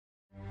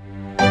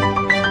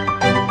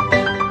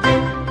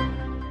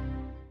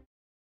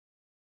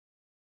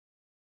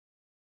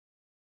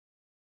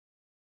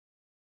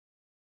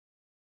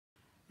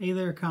Hey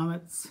there,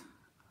 Comets.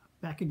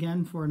 Back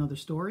again for another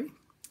story.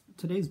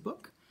 Today's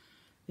book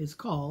is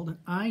called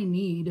I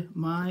Need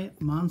My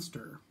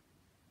Monster.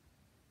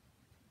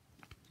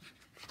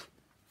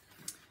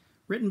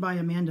 Written by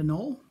Amanda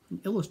Knoll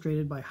and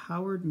illustrated by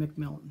Howard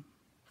McMillan.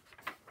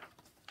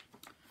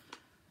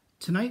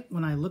 Tonight,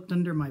 when I looked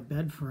under my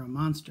bed for a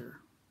monster,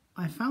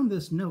 I found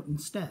this note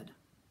instead.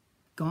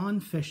 Gone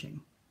fishing.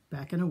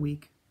 Back in a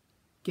week.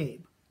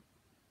 Gabe.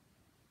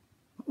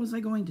 What was I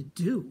going to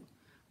do?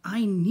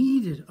 I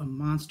needed a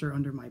monster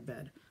under my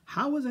bed.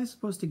 How was I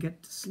supposed to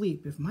get to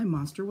sleep if my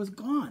monster was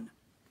gone?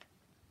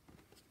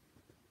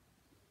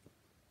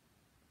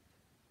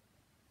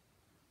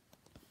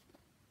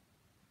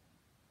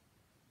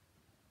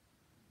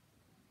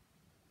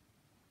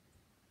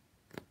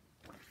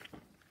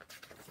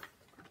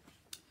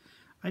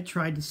 I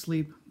tried to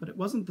sleep, but it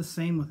wasn't the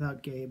same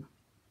without Gabe.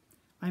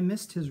 I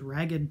missed his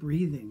ragged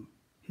breathing,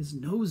 his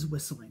nose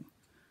whistling,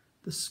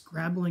 the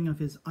scrabbling of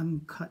his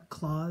uncut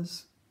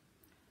claws.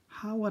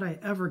 How would I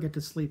ever get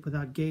to sleep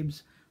without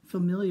Gabe's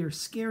familiar,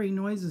 scary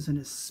noises and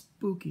his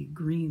spooky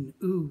green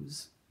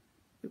ooze?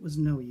 It was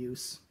no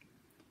use.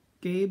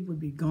 Gabe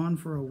would be gone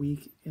for a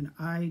week, and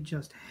I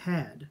just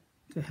had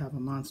to have a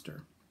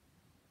monster.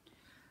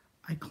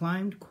 I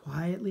climbed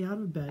quietly out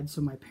of bed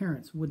so my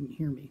parents wouldn't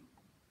hear me.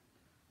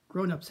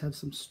 Grown-ups have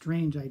some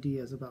strange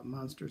ideas about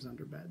monsters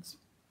under beds.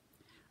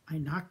 I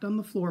knocked on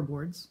the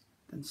floorboards,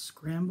 then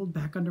scrambled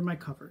back under my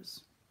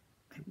covers.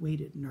 I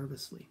waited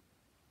nervously.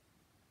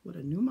 Would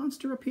a new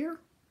monster appear?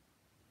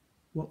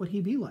 What would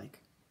he be like?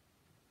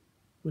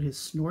 Would his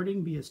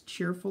snorting be as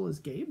cheerful as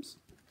Gabe's?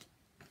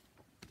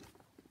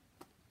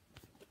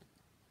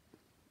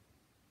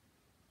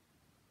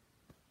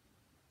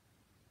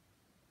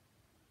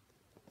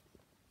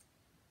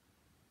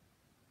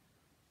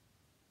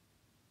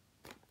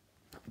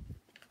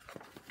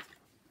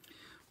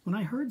 When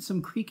I heard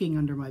some creaking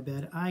under my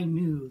bed, I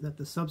knew that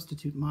the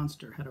substitute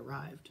monster had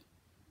arrived.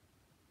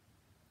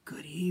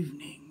 "Good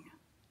evening,"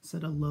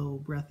 said a low,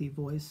 breathy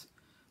voice.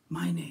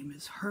 "My name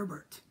is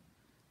Herbert,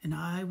 and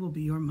I will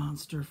be your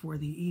monster for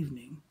the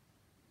evening."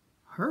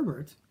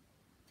 Herbert?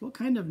 What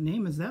kind of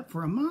name is that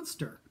for a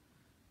monster?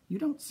 You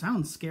don't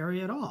sound scary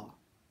at all.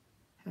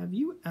 Have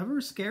you ever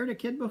scared a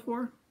kid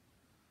before?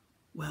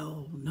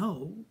 Well,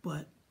 no,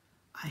 but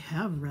I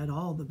have read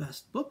all the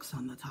best books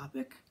on the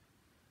topic.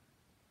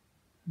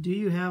 Do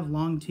you have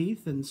long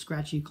teeth and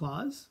scratchy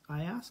claws?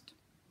 I asked.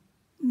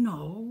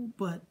 No,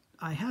 but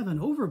I have an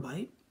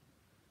overbite.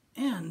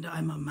 And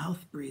I'm a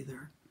mouth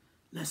breather.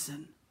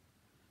 Listen.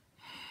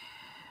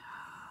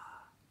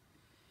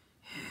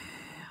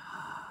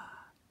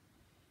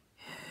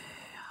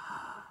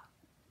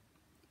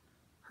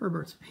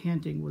 Herbert's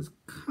panting was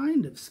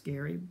kind of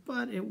scary,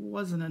 but it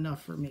wasn't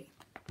enough for me.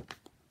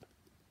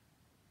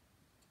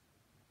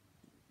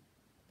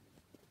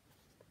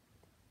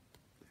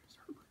 There's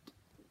Herbert.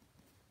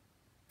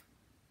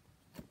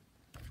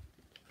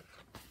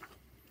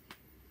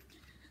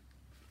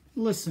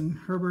 Listen,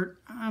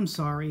 Herbert, I'm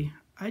sorry.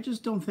 I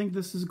just don't think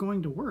this is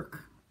going to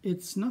work.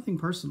 It's nothing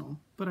personal,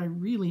 but I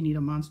really need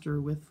a monster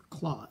with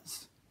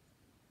claws.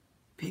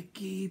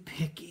 Picky,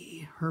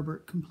 picky,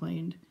 Herbert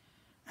complained.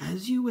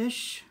 As you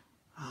wish,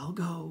 I'll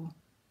go.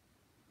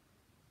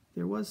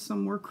 There was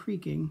some more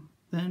creaking,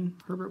 then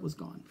Herbert was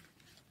gone.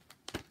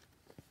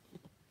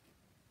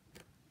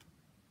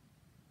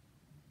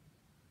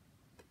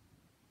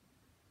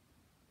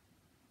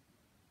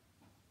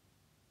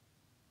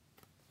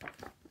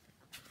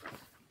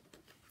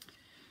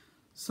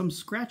 Some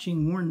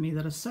scratching warned me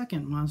that a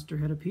second monster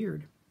had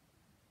appeared.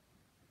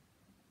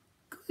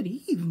 "Good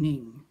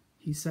evening,"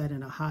 he said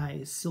in a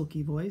high,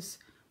 silky voice.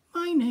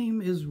 "My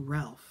name is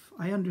Ralph.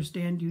 I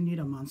understand you need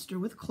a monster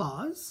with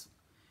claws.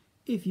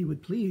 If you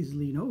would please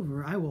lean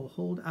over, I will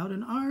hold out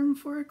an arm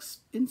for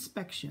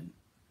inspection."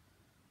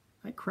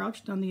 I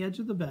crouched on the edge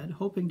of the bed,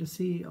 hoping to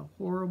see a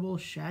horrible,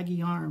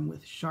 shaggy arm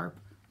with sharp,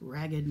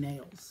 ragged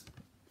nails.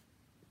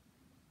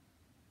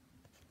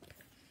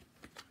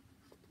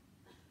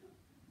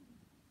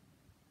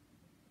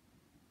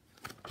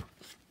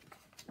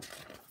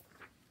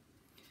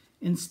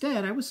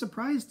 Instead, I was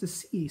surprised to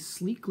see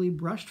sleekly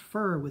brushed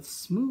fur with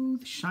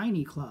smooth,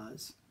 shiny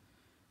claws.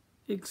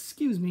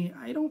 "Excuse me,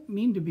 I don't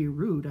mean to be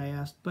rude," I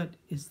asked, "but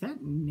is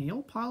that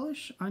nail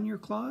polish on your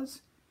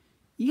claws?"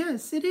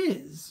 "Yes, it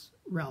is,"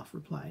 Ralph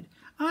replied.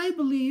 "I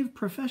believe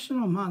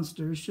professional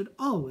monsters should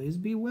always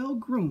be well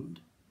groomed."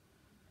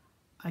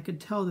 I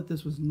could tell that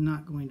this was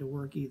not going to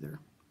work either.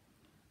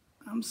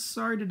 "I'm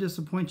sorry to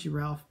disappoint you,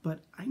 Ralph,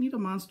 but I need a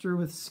monster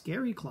with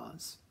scary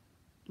claws.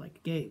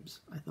 Like Gabe's,"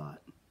 I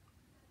thought.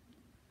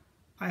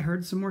 I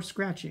heard some more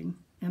scratching,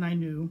 and I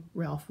knew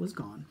Ralph was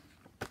gone.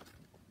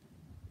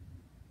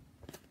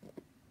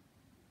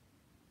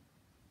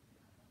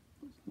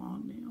 Those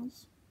long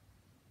nails.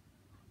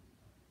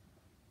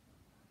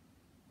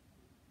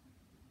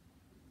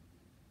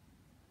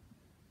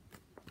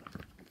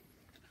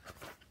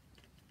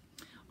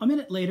 A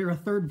minute later, a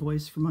third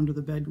voice from under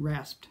the bed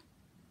rasped,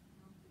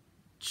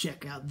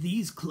 "Check out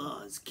these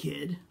claws,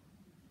 kid."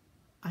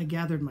 I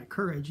gathered my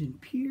courage and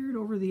peered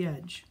over the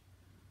edge.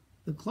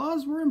 The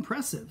claws were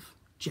impressive,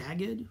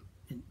 jagged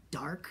and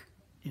dark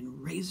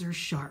and razor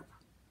sharp.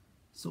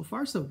 So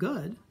far, so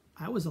good.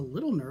 I was a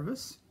little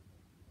nervous.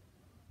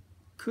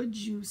 "Could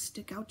you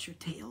stick out your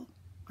tail?"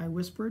 I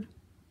whispered.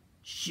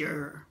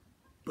 "Sure,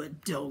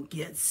 but don't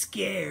get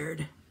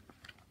scared."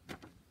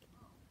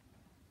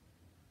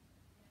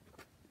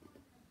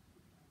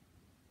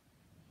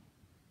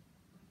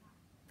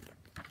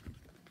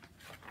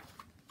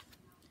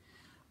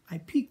 I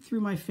peeked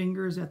through my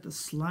fingers at the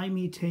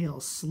slimy tail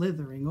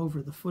slithering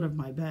over the foot of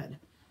my bed.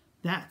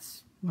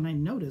 That's when I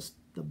noticed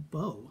the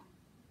bow.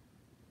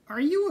 "Are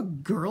you a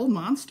girl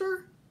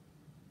monster?"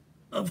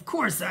 "Of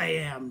course I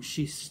am,"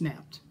 she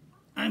snapped.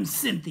 "I'm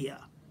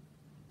Cynthia.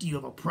 Do you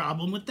have a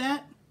problem with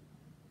that?"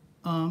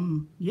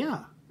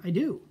 Yeah, I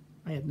do,"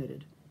 I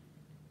admitted.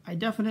 "I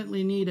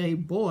definitely need a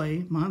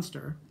boy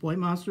monster. Boy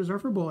monsters are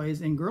for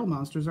boys and girl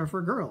monsters are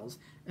for girls.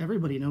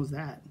 Everybody knows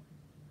that."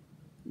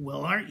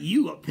 "Well, aren't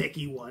you a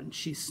picky one?"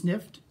 she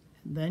sniffed,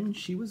 and then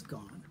she was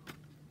gone.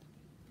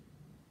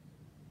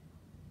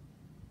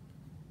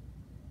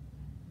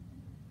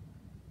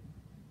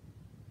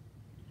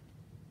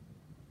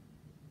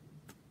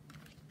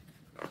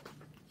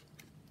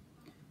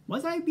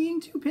 Was I being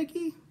too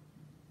picky?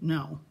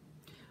 No.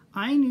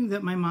 I knew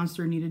that my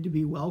monster needed to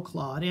be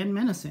well-clawed and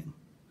menacing.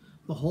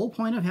 The whole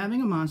point of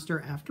having a monster,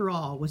 after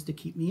all, was to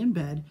keep me in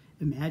bed,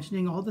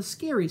 imagining all the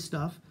scary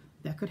stuff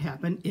that could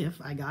happen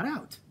if I got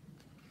out.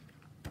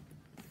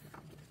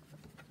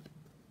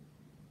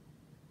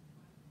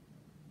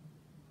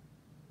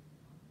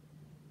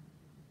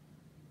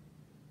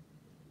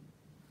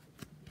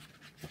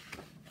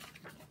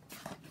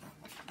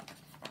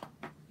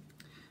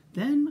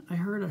 Then I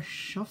heard a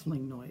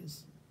shuffling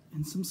noise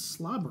and some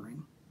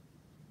slobbering.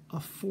 A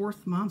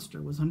fourth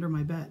monster was under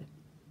my bed.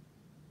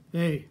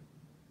 "Hey,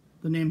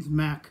 the name's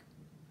Mac."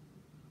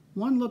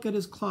 One look at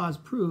his claws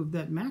proved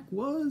that Mac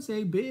was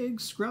a big,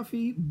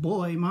 scruffy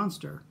boy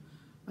monster.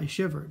 I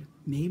shivered.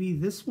 Maybe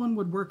this one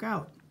would work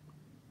out.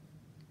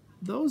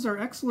 "Those are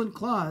excellent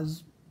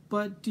claws,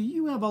 but do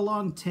you have a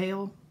long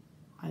tail?"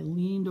 I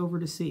leaned over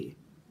to see.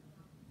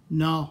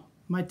 "No,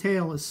 my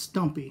tail is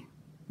stumpy,"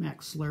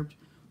 Mac slurped.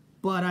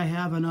 "But I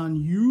have an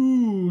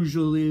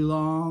unusually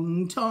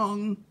long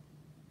tongue."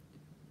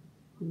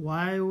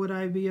 "Why would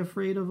I be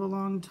afraid of a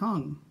long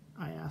tongue?"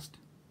 I asked.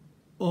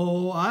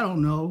 "Oh, I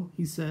don't know,"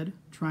 he said,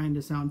 trying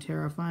to sound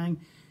terrifying.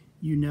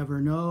 "You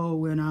never know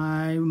when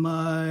I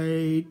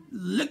might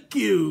lick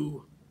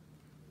you."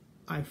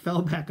 I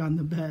fell back on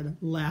the bed,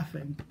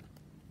 laughing.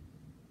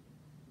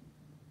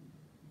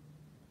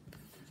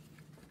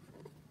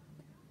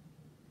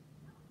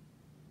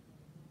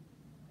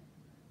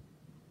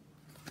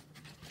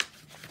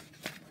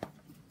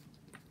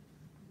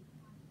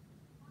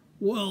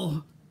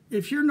 "Well,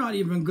 if you're not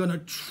even going to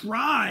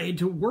try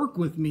to work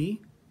with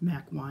me,"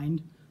 Mac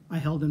whined. I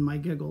held in my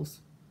giggles.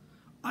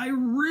 "I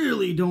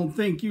really don't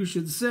think you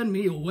should send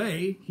me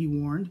away," he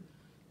warned.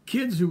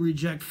 "Kids who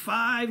reject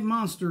 5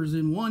 monsters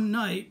in one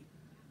night—"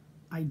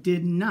 "I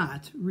did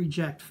not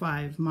reject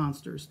 5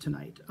 monsters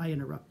tonight," I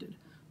interrupted.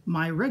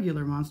 "My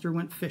regular monster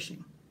went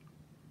fishing."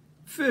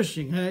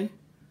 "Fishing, hey?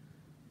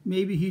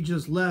 Maybe he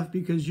just left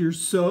because you're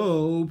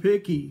so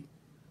picky."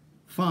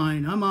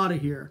 "Fine, I'm out of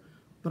here.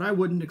 But I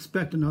wouldn't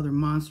expect another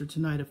monster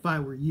tonight if I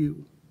were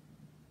you."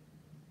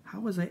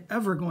 How was I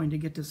ever going to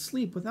get to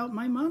sleep without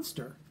my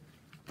monster?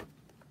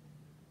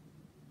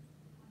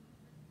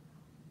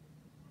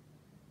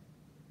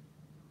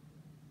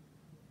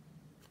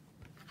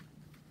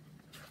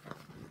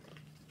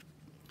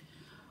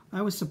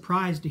 I was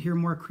surprised to hear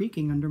more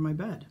creaking under my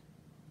bed.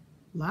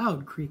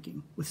 Loud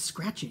creaking, with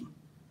scratching.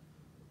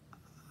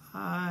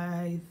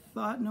 "I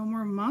thought no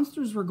more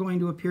monsters were going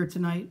to appear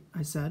tonight,"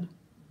 I said.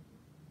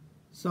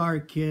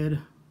 "Sorry, kid.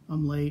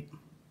 I'm late."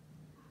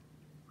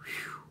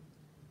 Whew.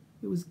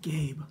 It was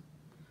Gabe.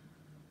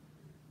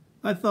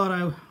 "I thought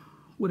I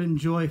would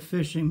enjoy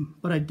fishing,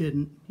 but I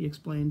didn't," he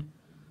explained.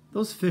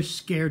 "Those fish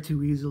scare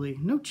too easily.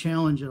 No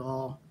challenge at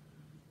all.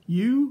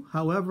 You,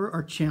 however,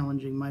 are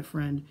challenging, my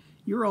friend.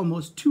 You're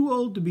almost too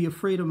old to be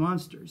afraid of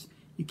monsters.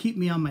 You keep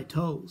me on my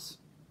toes."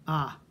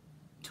 Ah,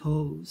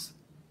 toes.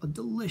 A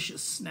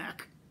delicious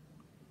snack.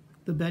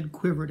 The bed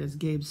quivered as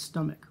Gabe's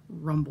stomach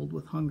rumbled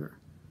with hunger.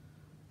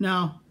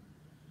 "Now,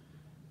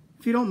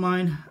 if you don't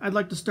mind, I'd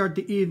like to start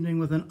the evening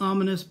with an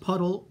ominous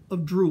puddle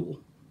of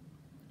drool."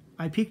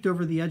 I peeked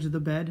over the edge of the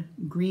bed.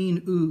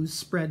 Green ooze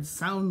spread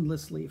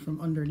soundlessly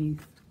from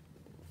underneath.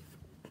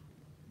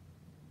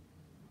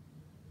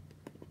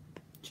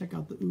 Check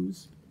out the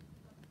ooze.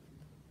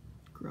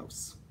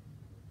 Gross.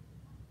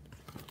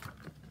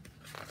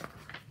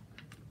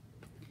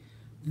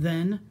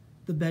 Then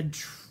the bed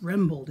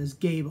trembled as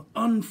Gabe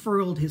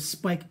unfurled his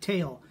spiked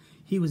tail.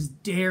 He was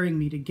daring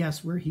me to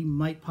guess where he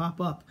might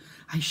pop up.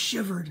 I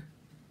shivered.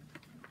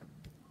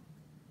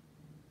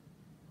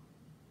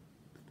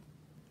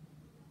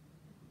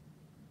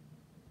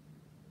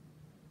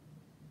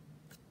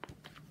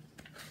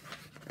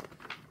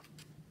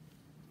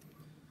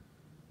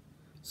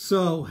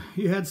 So,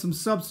 you had some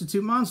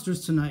substitute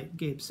monsters tonight,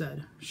 Gabe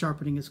said,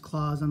 sharpening his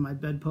claws on my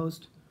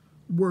bedpost.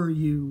 Were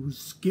you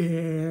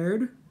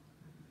scared?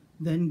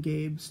 Then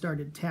Gabe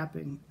started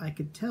tapping. I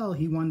could tell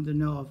he wanted to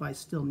know if I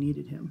still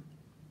needed him.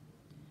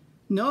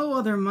 No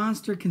other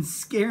monster can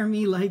scare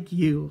me like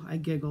you, I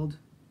giggled,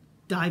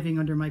 diving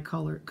under my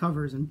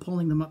covers and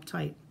pulling them up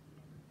tight.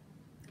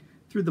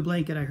 Through the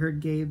blanket, I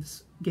heard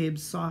Gabe's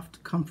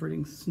soft,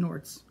 comforting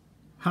snorts.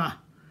 Ha!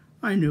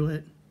 I knew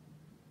it.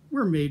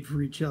 We're made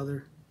for each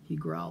other, he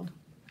growled.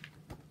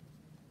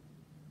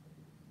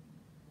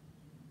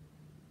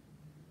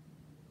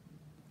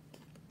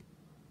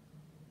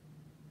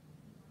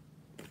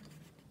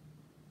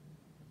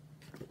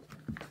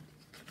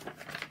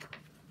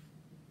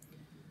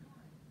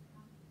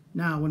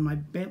 Now, when my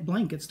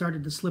blanket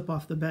started to slip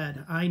off the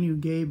bed, I knew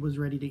Gabe was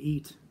ready to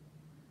eat.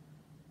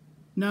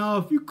 Now,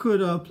 if you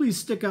could please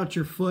stick out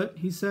your foot,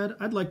 he said.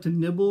 I'd like to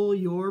nibble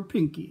your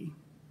pinky.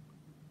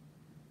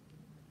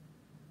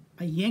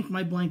 I yanked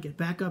my blanket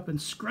back up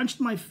and scrunched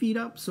my feet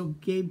up so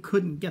Gabe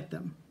couldn't get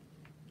them.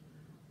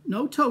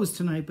 No toes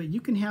tonight, but you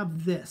can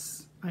have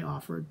this, I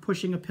offered,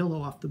 pushing a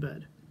pillow off the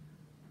bed.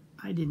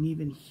 I didn't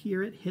even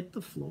hear it hit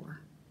the floor.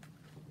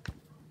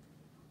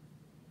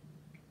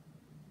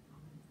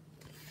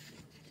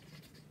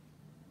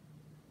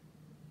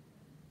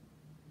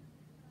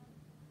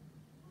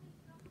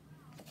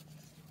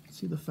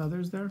 See the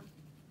feathers there?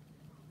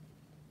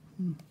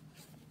 What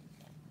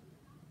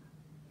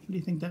do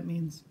you think that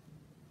means?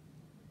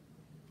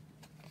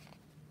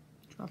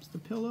 Drops the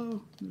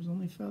pillow. There's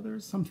only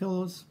feathers. Some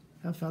pillows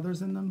have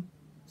feathers in them.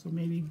 So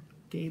maybe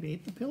Gabe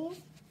ate the pillow?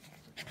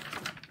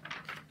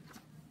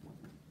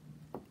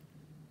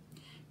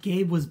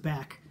 Gabe was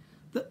back.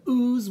 The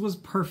ooze was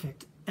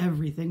perfect.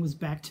 Everything was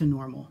back to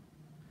normal.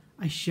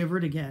 I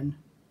shivered again.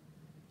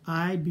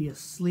 I'd be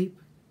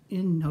asleep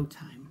in no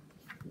time.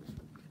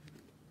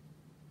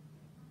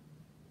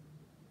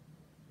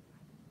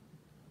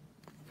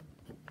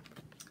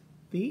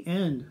 The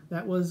end.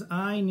 That was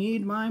I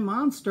Need My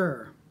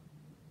Monster.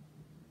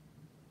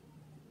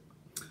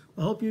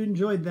 I hope you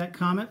enjoyed that,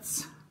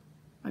 Comets.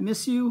 I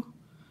miss you.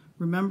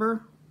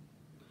 Remember,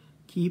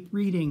 keep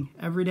reading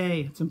every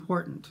day. It's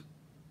important.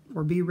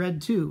 Or be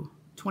read too.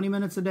 20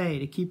 minutes a day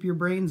to keep your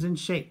brains in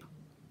shape.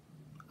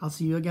 I'll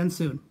see you again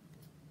soon.